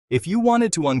If you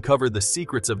wanted to uncover the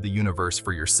secrets of the universe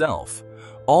for yourself,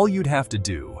 all you'd have to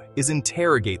do is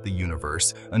interrogate the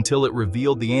universe until it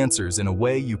revealed the answers in a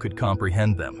way you could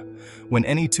comprehend them. When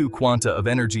any two quanta of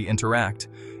energy interact,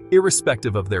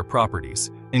 irrespective of their properties,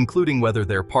 including whether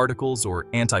they're particles or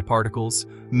antiparticles,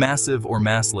 massive or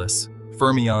massless,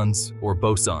 fermions or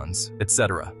bosons,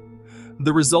 etc.,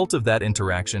 the result of that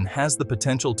interaction has the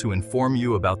potential to inform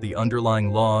you about the underlying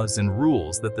laws and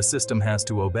rules that the system has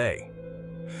to obey.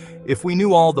 If we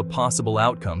knew all the possible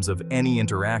outcomes of any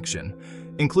interaction,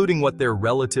 including what their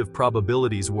relative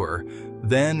probabilities were,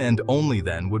 then and only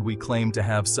then would we claim to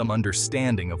have some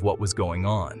understanding of what was going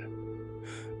on.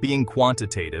 Being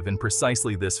quantitative in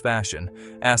precisely this fashion,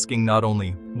 asking not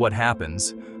only what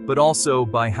happens, but also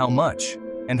by how much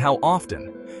and how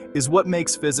often, is what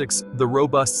makes physics the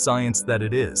robust science that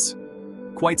it is.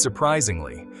 Quite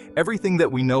surprisingly, everything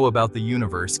that we know about the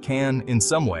universe can, in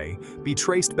some way, be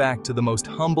traced back to the most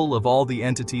humble of all the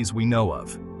entities we know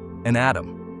of, an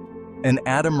atom. An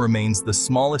atom remains the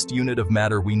smallest unit of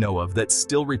matter we know of that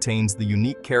still retains the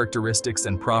unique characteristics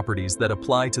and properties that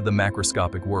apply to the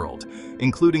macroscopic world,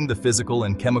 including the physical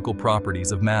and chemical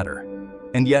properties of matter.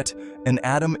 And yet, an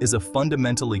atom is a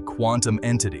fundamentally quantum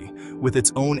entity with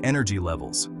its own energy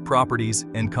levels, properties,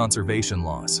 and conservation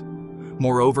laws.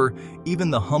 Moreover,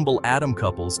 even the humble atom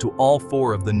couples to all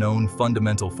four of the known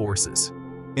fundamental forces.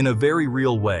 In a very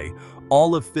real way,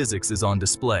 all of physics is on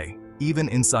display, even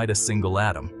inside a single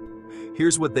atom.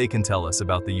 Here's what they can tell us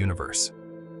about the universe.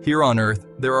 Here on Earth,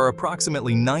 there are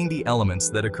approximately 90 elements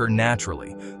that occur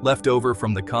naturally, left over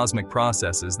from the cosmic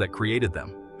processes that created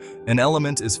them. An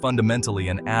element is fundamentally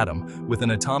an atom with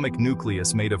an atomic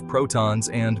nucleus made of protons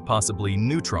and possibly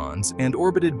neutrons and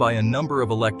orbited by a number of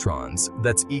electrons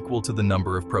that's equal to the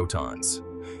number of protons.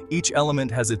 Each element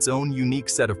has its own unique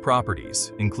set of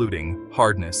properties, including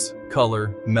hardness,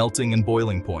 color, melting and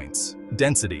boiling points,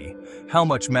 density, how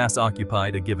much mass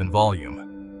occupied a given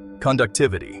volume,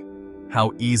 conductivity,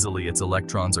 how easily its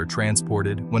electrons are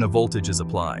transported when a voltage is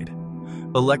applied,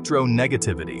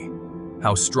 electronegativity,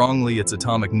 how strongly its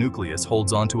atomic nucleus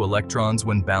holds onto electrons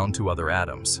when bound to other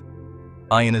atoms,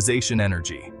 ionization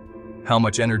energy, how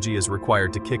much energy is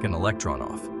required to kick an electron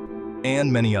off,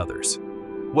 and many others.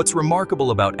 What's remarkable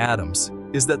about atoms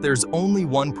is that there's only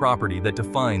one property that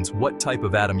defines what type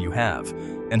of atom you have,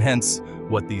 and hence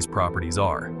what these properties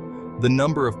are: the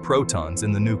number of protons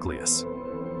in the nucleus.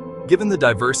 Given the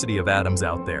diversity of atoms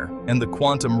out there and the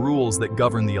quantum rules that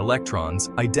govern the electrons,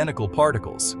 identical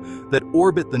particles, that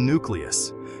orbit the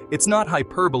nucleus, it's not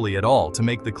hyperbole at all to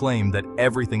make the claim that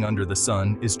everything under the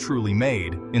sun is truly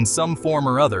made, in some form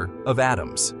or other, of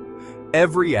atoms.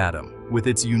 Every atom, with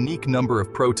its unique number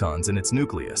of protons in its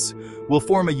nucleus, will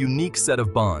form a unique set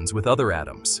of bonds with other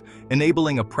atoms,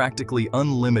 enabling a practically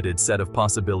unlimited set of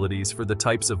possibilities for the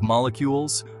types of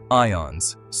molecules,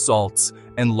 ions, salts,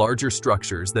 and larger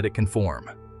structures that it can form.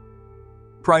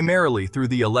 Primarily through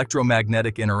the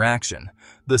electromagnetic interaction,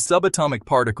 the subatomic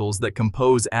particles that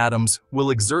compose atoms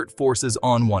will exert forces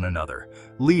on one another,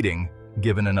 leading,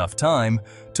 given enough time,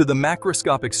 to the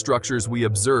macroscopic structures we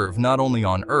observe not only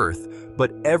on Earth,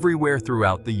 but everywhere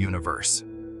throughout the universe.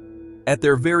 At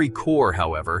their very core,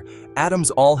 however,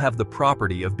 atoms all have the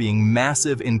property of being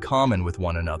massive in common with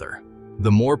one another.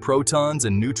 The more protons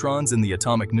and neutrons in the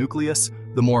atomic nucleus,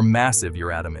 the more massive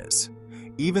your atom is.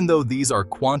 Even though these are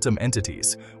quantum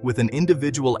entities, with an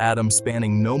individual atom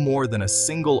spanning no more than a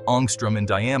single angstrom in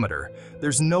diameter,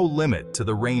 there's no limit to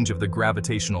the range of the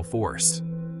gravitational force.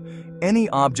 Any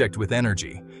object with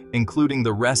energy, including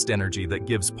the rest energy that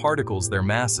gives particles their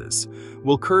masses,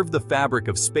 will curve the fabric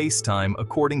of space-time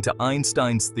according to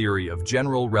Einstein's theory of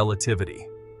general relativity.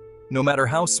 No matter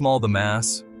how small the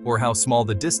mass, or how small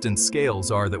the distance scales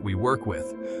are that we work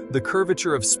with, the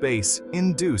curvature of space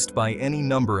induced by any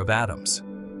number of atoms.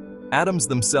 Atoms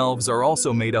themselves are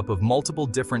also made up of multiple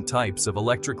different types of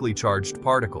electrically charged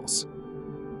particles.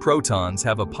 Protons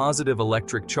have a positive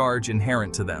electric charge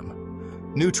inherent to them.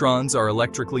 Neutrons are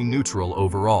electrically neutral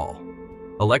overall.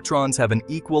 Electrons have an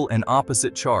equal and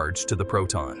opposite charge to the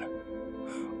proton.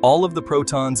 All of the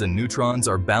protons and neutrons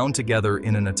are bound together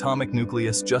in an atomic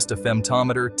nucleus just a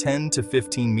femtometer 10 to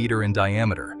 15 meter in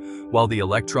diameter, while the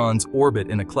electrons orbit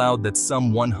in a cloud that's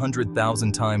some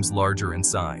 100,000 times larger in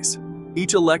size.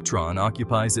 Each electron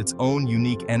occupies its own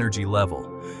unique energy level,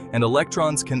 and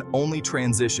electrons can only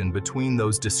transition between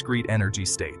those discrete energy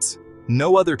states.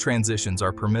 No other transitions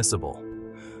are permissible.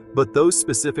 But those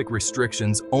specific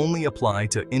restrictions only apply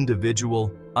to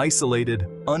individual, isolated,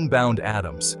 unbound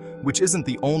atoms, which isn't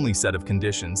the only set of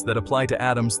conditions that apply to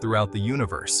atoms throughout the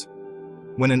universe.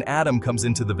 When an atom comes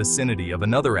into the vicinity of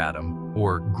another atom,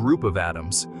 or group of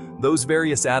atoms, those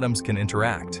various atoms can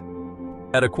interact.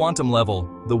 At a quantum level,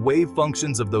 the wave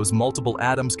functions of those multiple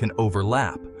atoms can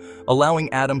overlap,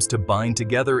 allowing atoms to bind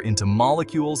together into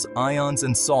molecules, ions,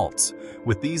 and salts,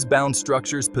 with these bound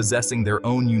structures possessing their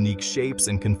own unique shapes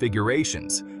and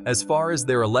configurations as far as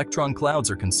their electron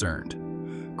clouds are concerned.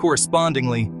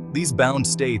 Correspondingly, these bound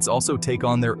states also take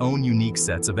on their own unique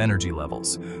sets of energy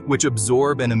levels, which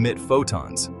absorb and emit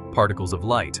photons, particles of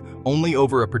light, only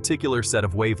over a particular set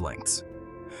of wavelengths.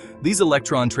 These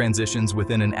electron transitions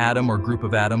within an atom or group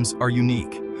of atoms are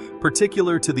unique,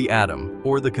 particular to the atom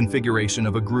or the configuration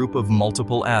of a group of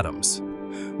multiple atoms.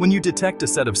 When you detect a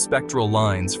set of spectral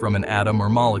lines from an atom or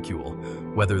molecule,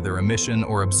 whether they're emission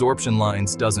or absorption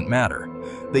lines doesn't matter,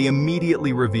 they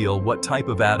immediately reveal what type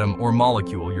of atom or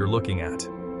molecule you're looking at.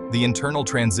 The internal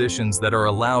transitions that are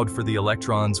allowed for the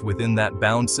electrons within that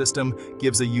bound system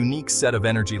gives a unique set of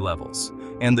energy levels,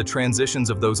 and the transitions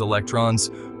of those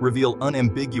electrons reveal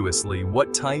unambiguously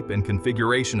what type and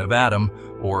configuration of atom,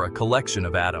 or a collection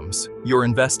of atoms, you're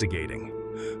investigating.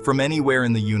 From anywhere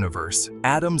in the universe,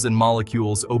 atoms and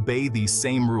molecules obey these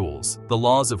same rules, the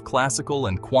laws of classical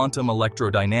and quantum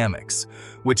electrodynamics,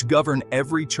 which govern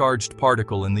every charged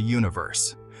particle in the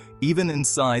universe. Even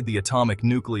inside the atomic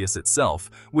nucleus itself,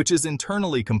 which is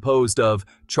internally composed of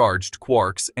charged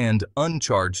quarks and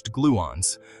uncharged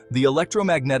gluons, the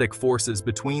electromagnetic forces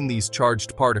between these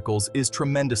charged particles is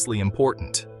tremendously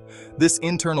important. This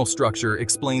internal structure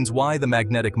explains why the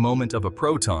magnetic moment of a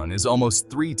proton is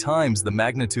almost 3 times the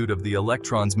magnitude of the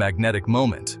electron's magnetic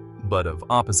moment, but of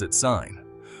opposite sign,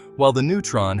 while the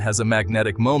neutron has a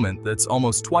magnetic moment that's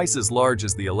almost twice as large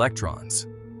as the electrons,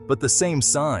 but the same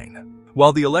sign.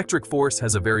 While the electric force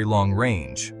has a very long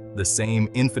range, the same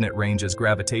infinite range as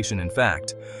gravitation in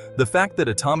fact, the fact that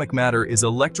atomic matter is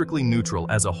electrically neutral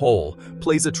as a whole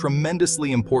plays a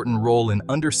tremendously important role in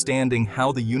understanding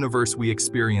how the universe we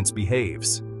experience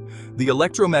behaves. The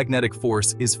electromagnetic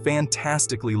force is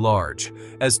fantastically large,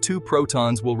 as 2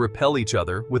 protons will repel each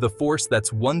other with a force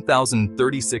that's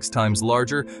 1,036 times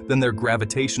larger than their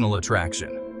gravitational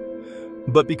attraction.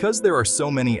 But because there are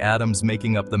so many atoms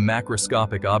making up the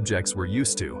macroscopic objects we're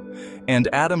used to, and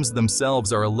atoms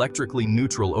themselves are electrically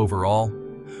neutral overall,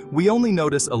 we only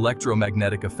notice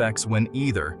electromagnetic effects when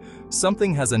either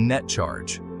something has a net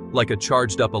charge, like a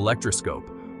charged-up electroscope,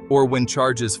 or when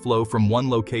charges flow from one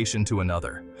location to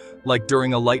another, like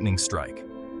during a lightning strike,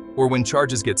 or when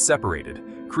charges get separated,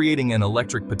 creating an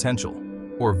electric potential,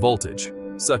 or voltage,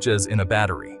 such as in a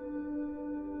battery.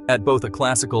 At both a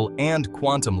classical and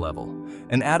quantum level,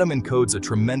 an atom encodes a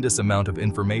tremendous amount of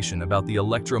information about the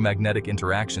electromagnetic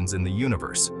interactions in the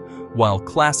universe, while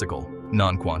classical,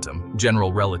 non-quantum,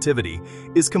 general relativity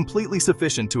is completely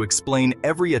sufficient to explain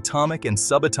every atomic and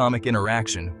subatomic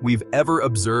interaction we've ever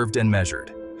observed and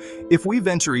measured. If we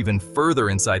venture even further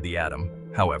inside the atom,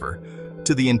 however,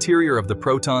 to the interior of the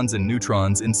protons and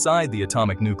neutrons inside the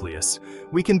atomic nucleus,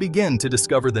 we can begin to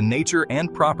discover the nature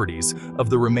and properties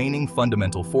of the remaining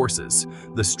fundamental forces,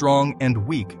 the strong and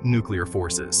weak nuclear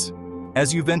forces.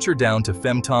 As you venture down to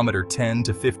femtometer 10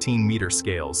 to 15 meter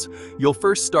scales, you'll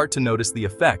first start to notice the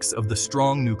effects of the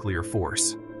strong nuclear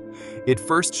force. It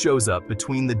first shows up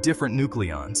between the different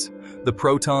nucleons, the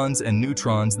protons and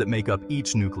neutrons that make up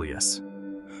each nucleus.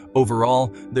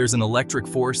 Overall, there's an electric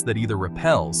force that either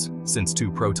repels, since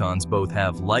 2 protons both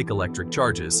have like electric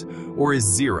charges, or is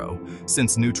zero,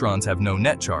 since neutrons have no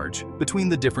net charge, between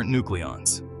the different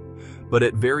nucleons. But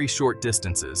at very short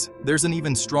distances, there's an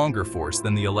even stronger force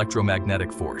than the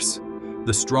electromagnetic force,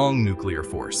 the strong nuclear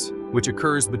force, which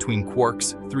occurs between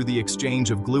quarks through the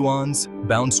exchange of gluons,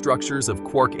 bound structures of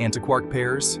quark-antiquark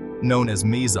pairs, known as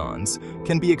mesons,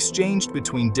 can be exchanged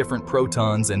between different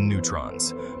protons and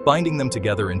neutrons, binding them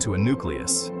together into a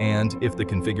nucleus, and, if the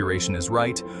configuration is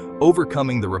right,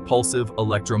 overcoming the repulsive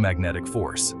electromagnetic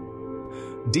force.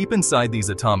 Deep inside these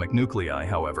atomic nuclei,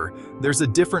 however, there's a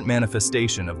different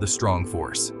manifestation of the strong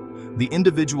force. The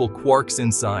individual quarks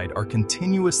inside are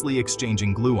continuously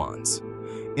exchanging gluons.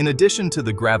 In addition to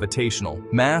the gravitational,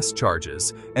 mass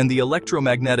charges, and the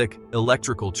electromagnetic,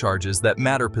 electrical charges that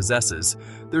matter possesses,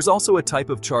 there's also a type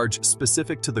of charge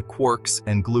specific to the quarks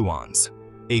and gluons,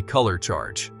 a color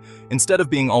charge. Instead of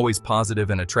being always positive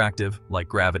and attractive, like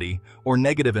gravity, or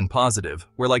negative and positive,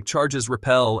 where like charges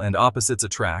repel and opposites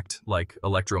attract, like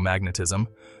electromagnetism,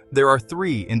 there are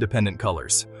 3 independent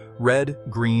colors, red,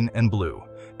 green, and blue,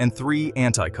 and 3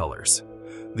 anticolors.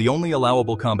 The only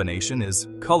allowable combination is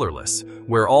colorless,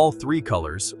 where all 3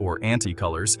 colors, or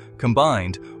anticolors,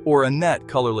 combined, or a net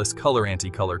colorless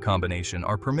color-anticolor combination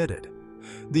are permitted.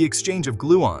 The exchange of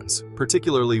gluons,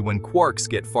 particularly when quarks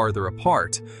get farther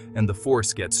apart and the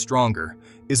force gets stronger,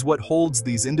 is what holds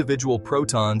these individual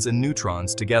protons and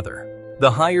neutrons together. The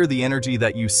higher the energy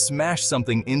that you smash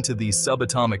something into these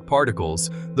subatomic particles,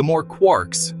 the more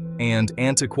quarks and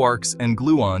antiquarks and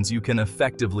gluons you can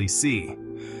effectively see.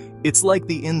 It's like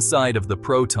the inside of the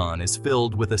proton is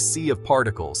filled with a sea of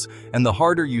particles, and the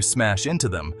harder you smash into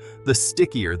them, the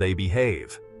stickier they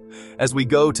behave. As we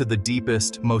go to the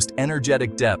deepest, most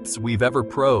energetic depths we've ever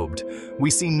probed, we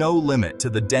see no limit to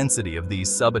the density of these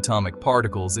subatomic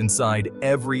particles inside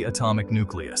every atomic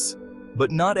nucleus. But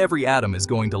not every atom is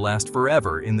going to last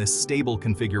forever in this stable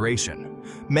configuration.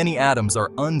 Many atoms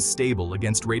are unstable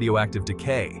against radioactive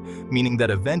decay, meaning that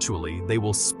eventually they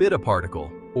will spit a particle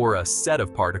or a set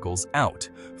of particles out,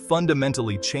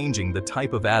 fundamentally changing the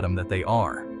type of atom that they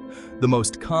are. The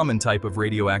most common type of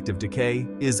radioactive decay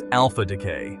is alpha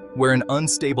decay, where an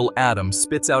unstable atom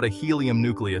spits out a helium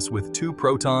nucleus with 2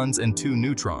 protons and 2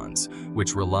 neutrons,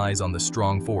 which relies on the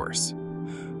strong force.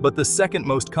 But the second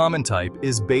most common type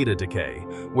is beta decay,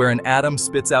 where an atom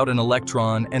spits out an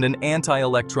electron and an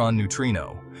anti-electron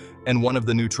neutrino, and one of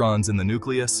the neutrons in the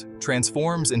nucleus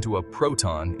transforms into a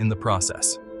proton in the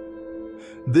process.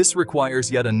 This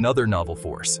requires yet another novel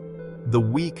force, the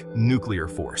weak nuclear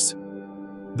force.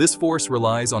 This force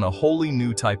relies on a wholly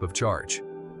new type of charge,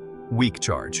 weak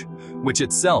charge, which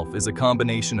itself is a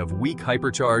combination of weak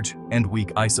hypercharge and weak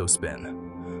isospin.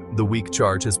 The weak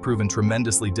charge has proven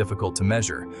tremendously difficult to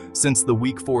measure, since the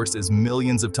weak force is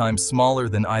millions of times smaller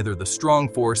than either the strong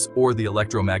force or the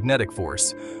electromagnetic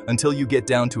force, until you get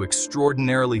down to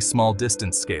extraordinarily small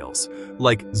distance scales,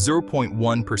 like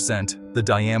 0.1% the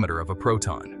diameter of a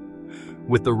proton.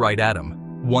 With the right atom,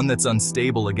 one that's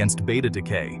unstable against beta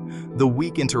decay, the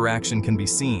weak interaction can be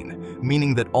seen,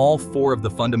 meaning that all 4 of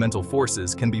the fundamental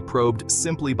forces can be probed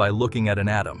simply by looking at an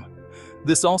atom.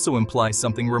 This also implies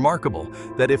something remarkable,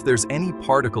 that if there's any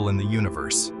particle in the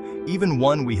universe, even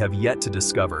one we have yet to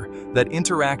discover, that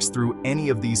interacts through any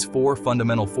of these 4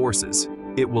 fundamental forces,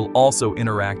 it will also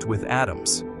interact with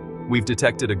atoms. We've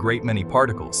detected a great many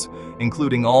particles,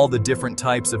 including all the different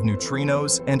types of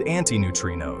neutrinos and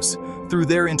antineutrinos, through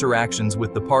their interactions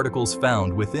with the particles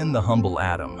found within the humble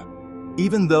atom.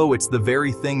 Even though it's the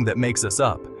very thing that makes us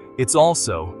up, it's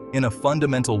also, in a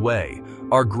fundamental way,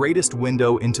 our greatest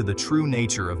window into the true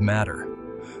nature of matter.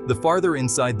 The farther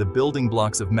inside the building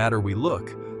blocks of matter we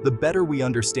look, the better we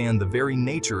understand the very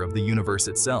nature of the universe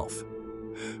itself.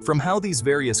 From how these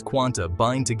various quanta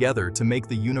bind together to make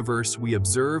the universe we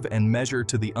observe and measure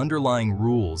to the underlying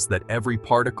rules that every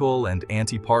particle and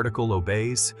antiparticle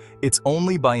obeys, it's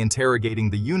only by interrogating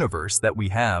the universe that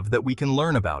we can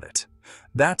learn about it.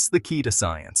 That's the key to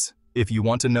science. If you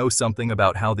want to know something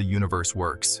about how the universe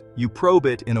works, you probe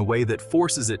it in a way that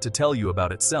forces it to tell you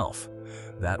about itself.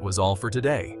 That was all for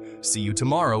today. See you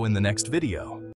tomorrow in the next video.